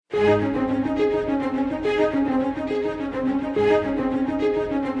In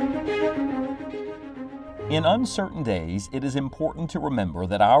uncertain days, it is important to remember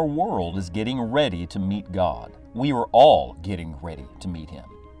that our world is getting ready to meet God. We are all getting ready to meet Him.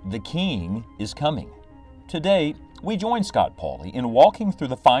 The King is coming. Today, we join Scott Pauley in walking through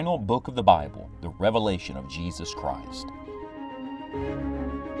the final book of the Bible, the revelation of Jesus Christ.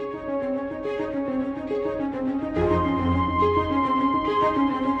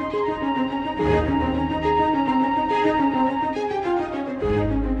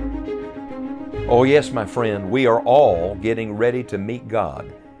 Oh yes, my friend, we are all getting ready to meet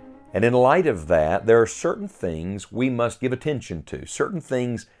God. And in light of that, there are certain things we must give attention to, certain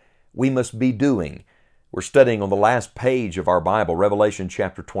things we must be doing. We're studying on the last page of our Bible, Revelation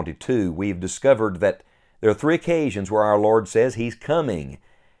chapter 22. We've discovered that there are 3 occasions where our Lord says He's coming,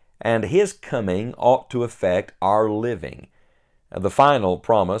 and His coming ought to affect our living. The final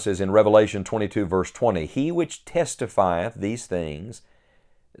promise is in Revelation 22, verse 20. He which testifieth these things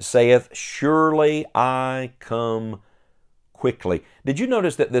saith, Surely I come quickly. Did you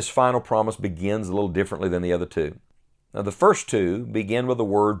notice that this final promise begins a little differently than the other 2? Now, the first 2 begin with the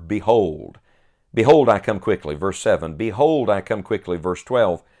word behold. Behold, I come quickly, verse 7. Behold, I come quickly, verse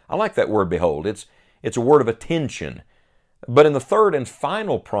 12. I like that word behold. It's a word of attention. But in the third and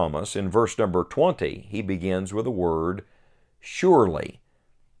final promise, in verse number 20, he begins with the word surely.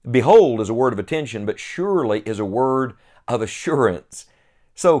 Behold is a word of attention, but surely is a word of assurance.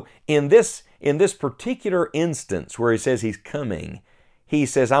 So in this particular instance where he says he's coming, he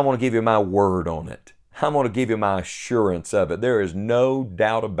says, I want to give you my word on it. I want to give you my assurance of it. There is no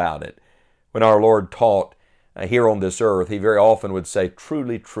doubt about it. When our Lord taught here on this earth, He very often would say,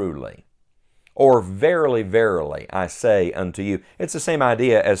 truly, truly, or verily, verily, I say unto you. It's the same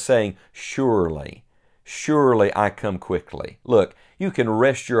idea as saying, surely, surely I come quickly. Look, you can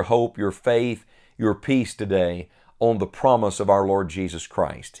rest your hope, your faith, your peace today on the promise of our Lord Jesus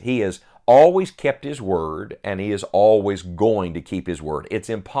Christ. He has always kept His word, and He is always going to keep His word. It's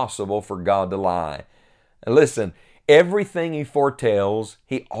impossible for God to lie. And listen, everything He foretells,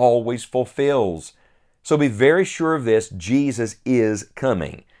 He always fulfills. So be very sure of this, Jesus is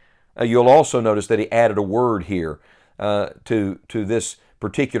coming. You'll also notice that He added a word here to this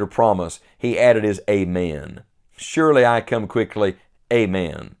particular promise. He added His amen. Surely I come quickly,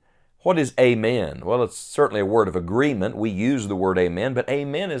 amen. What is amen? Well, it's certainly a word of agreement. We use the word amen, but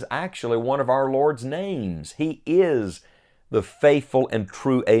amen is actually one of our Lord's names. He is the faithful and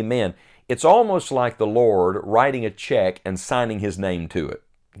true amen. It's almost like the Lord writing a check and signing His name to it.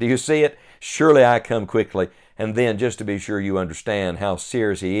 Do you see it? Surely I come quickly. And then, just to be sure you understand how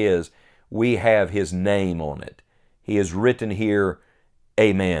serious He is, we have His name on it. He has written here,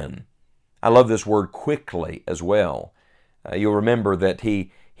 amen. I love this word quickly as well. You'll remember that He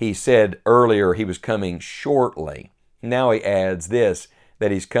said earlier He was coming shortly. Now He adds this,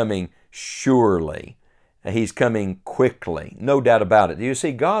 that He's coming surely. He's coming quickly. No doubt about it. You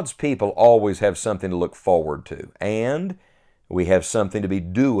see, God's people always have something to look forward to, and we have something to be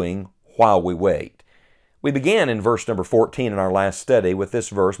doing while we wait. We began in verse number 14 in our last study with this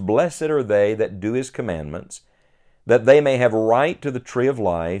verse, Blessed are they that do His commandments, that they may have right to the tree of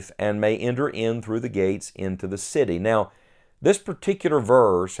life and may enter in through the gates into the city. Now, this particular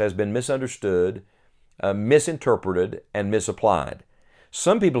verse has been misunderstood, misinterpreted, and misapplied.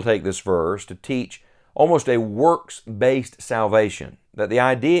 Some people take this verse to teach almost a works-based salvation, that the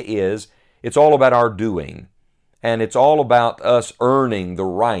idea is it's all about our doing, and it's all about us earning the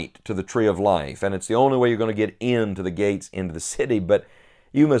right to the tree of life, and it's the only way you're going to get into the gates into the city, but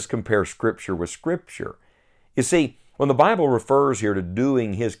you must compare Scripture with Scripture. You see, when the Bible refers here to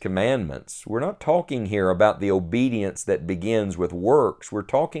doing His commandments, we're not talking here about the obedience that begins with works. We're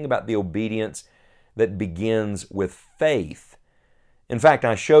talking about the obedience that begins with faith. In fact,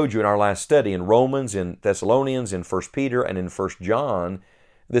 I showed you in our last study in Romans, in Thessalonians, in 1 Peter, and in 1 John,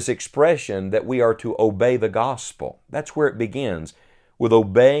 this expression that we are to obey the gospel. That's where it begins, with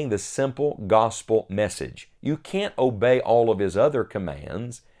obeying the simple gospel message. You can't obey all of His other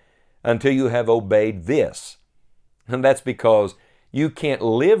commands until you have obeyed this. And that's because you can't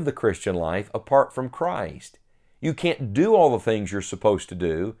live the Christian life apart from Christ. You can't do all the things you're supposed to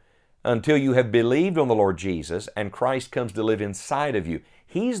do until you have believed on the Lord Jesus and Christ comes to live inside of you.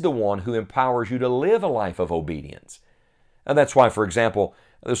 He's the one who empowers you to live a life of obedience. And that's why, for example,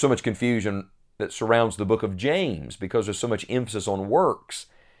 there's so much confusion that surrounds the book of James because there's so much emphasis on works.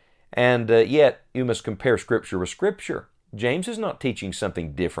 And yet, you must compare Scripture with Scripture. James is not teaching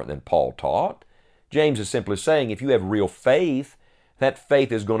something different than Paul taught. James is simply saying if you have real faith, that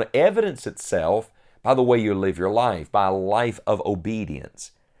faith is going to evidence itself by the way you live your life, by a life of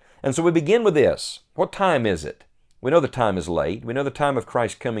obedience. And so we begin with this. What time is it? We know the time is late. We know the time of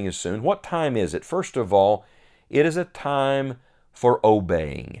Christ's coming is soon. What time is it? First of all, it is a time for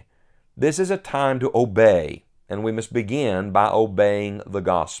obeying. This is a time to obey, and we must begin by obeying the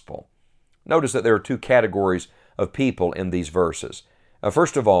gospel. Notice that there are two categories of people in these verses.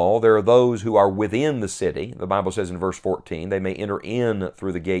 First of all, there are those who are within the city. The Bible says in verse 14, they may enter in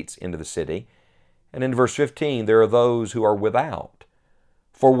through the gates into the city. And in verse 15, there are those who are without.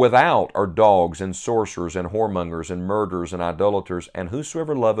 For without are dogs and sorcerers and whoremongers and murderers and idolaters and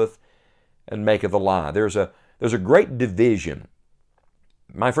whosoever loveth and maketh a lie. There's a great division.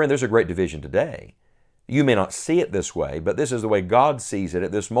 My friend, there's a great division today. You may not see it this way, but this is the way God sees it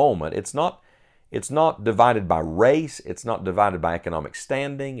at this moment. It's not divided by race. It's not divided by economic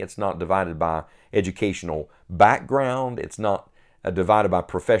standing. It's not divided by educational background. It's not divided by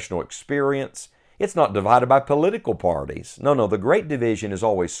professional experience. It's not divided by political parties. No, the great division is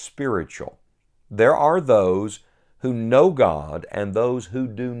always spiritual. There are those who know God and those who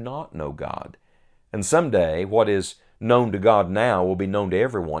do not know God. And someday, what is known to God now will be known to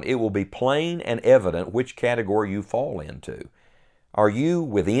everyone. It will be plain and evident which category you fall into. Are you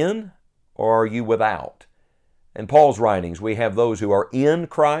within or are you without? In Paul's writings, we have those who are in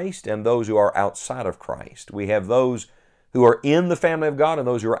Christ and those who are outside of Christ. We have those who are in the family of God and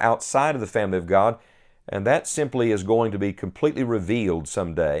those who are outside of the family of God. And that simply is going to be completely revealed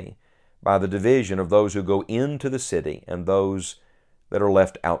someday by the division of those who go into the city and those that are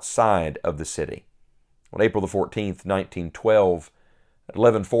left outside of the city. On April the 14th, 1912, at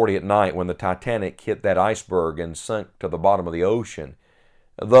 11:40 at night, when the Titanic hit that iceberg and sunk to the bottom of the ocean,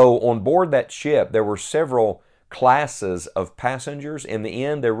 though on board that ship there were several classes of passengers, in the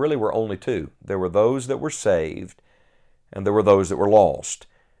end there really were only two. There were those that were saved and there were those that were lost.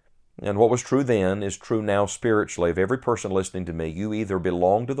 And what was true then is true now spiritually of every person listening to me. You either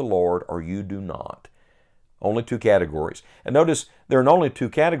belong to the Lord or you do not. Only two categories. And notice there are not only two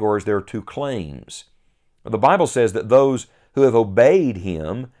categories, there are two claims. The Bible says that those who have obeyed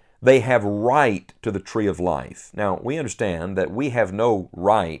Him, they have right to the tree of life. Now, we understand that we have no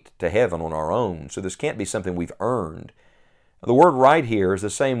right to heaven on our own, so this can't be something we've earned. The word right here is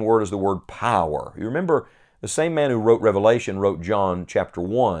the same word as the word power. You remember, the same man who wrote Revelation wrote John chapter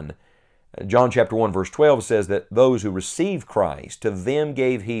 1. John chapter 1 verse 12 says that those who receive Christ, to them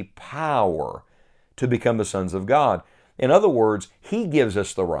gave He power to become the sons of God. In other words, He gives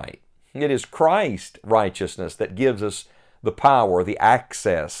us the right. It is Christ's righteousness that gives us the power, the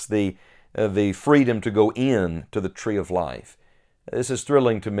access, the freedom to go in to the tree of life. This is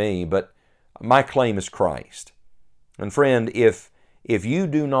thrilling to me, but my claim is Christ. And friend, if you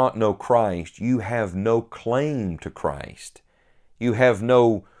do not know Christ, you have no claim to Christ. You have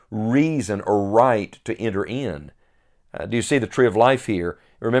no reason or right to enter in. Do you see the tree of life here?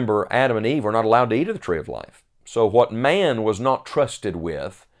 Remember, Adam and Eve were not allowed to eat of the tree of life. So what man was not trusted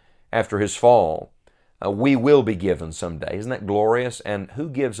with after his fall, we will be given someday. Isn't that glorious? And who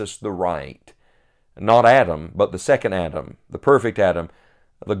gives us the right? Not Adam, but the second Adam, the perfect Adam,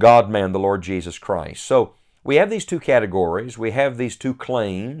 the God-man, the Lord Jesus Christ. So we have these two categories. We have these two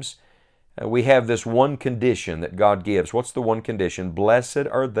claims. We have this one condition that God gives. What's the one condition? Blessed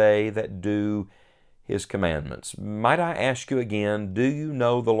are they that do His commandments. Might I ask you again, do you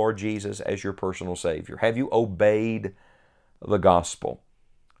know the Lord Jesus as your personal Savior? Have you obeyed the gospel?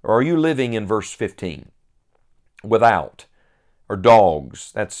 Or are you living in verse 15? Without are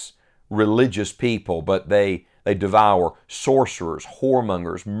dogs. That's religious people, but they devour sorcerers,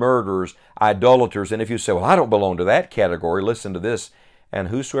 whoremongers, murderers, idolaters. And if you say, well, I don't belong to that category, listen to this. And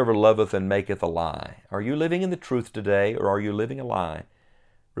whosoever loveth and maketh a lie. Are you living in the truth today, or are you living a lie?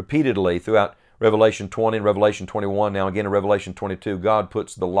 Repeatedly throughout Revelation 20 and Revelation 21, now again in Revelation 22, God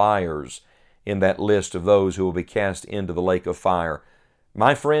puts the liars in that list of those who will be cast into the lake of fire.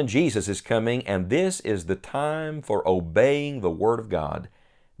 My friend, Jesus is coming, and this is the time for obeying the Word of God.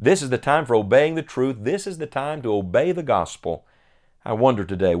 This is the time for obeying the truth. This is the time to obey the gospel. I wonder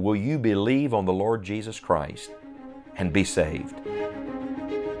today, will you believe on the Lord Jesus Christ and be saved?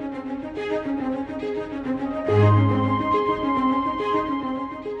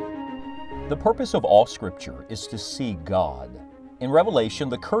 The purpose of all Scripture is to see God. In Revelation,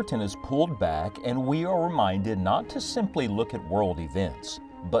 the curtain is pulled back and we are reminded not to simply look at world events,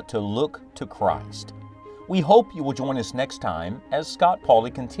 but to look to Christ. We hope you will join us next time as Scott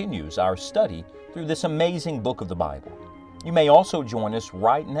Pauley continues our study through this amazing book of the Bible. You may also join us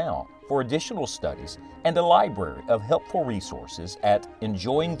right now for additional studies and a library of helpful resources at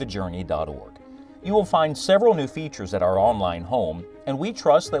enjoyingthejourney.org. You will find several new features at our online home, and we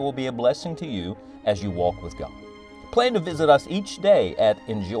trust they will be a blessing to you as you walk with God. Plan to visit us each day at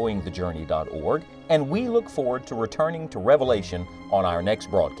enjoyingthejourney.org, and we look forward to returning to Revelation on our next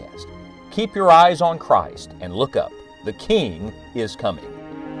broadcast. Keep your eyes on Christ and look up. The King is coming.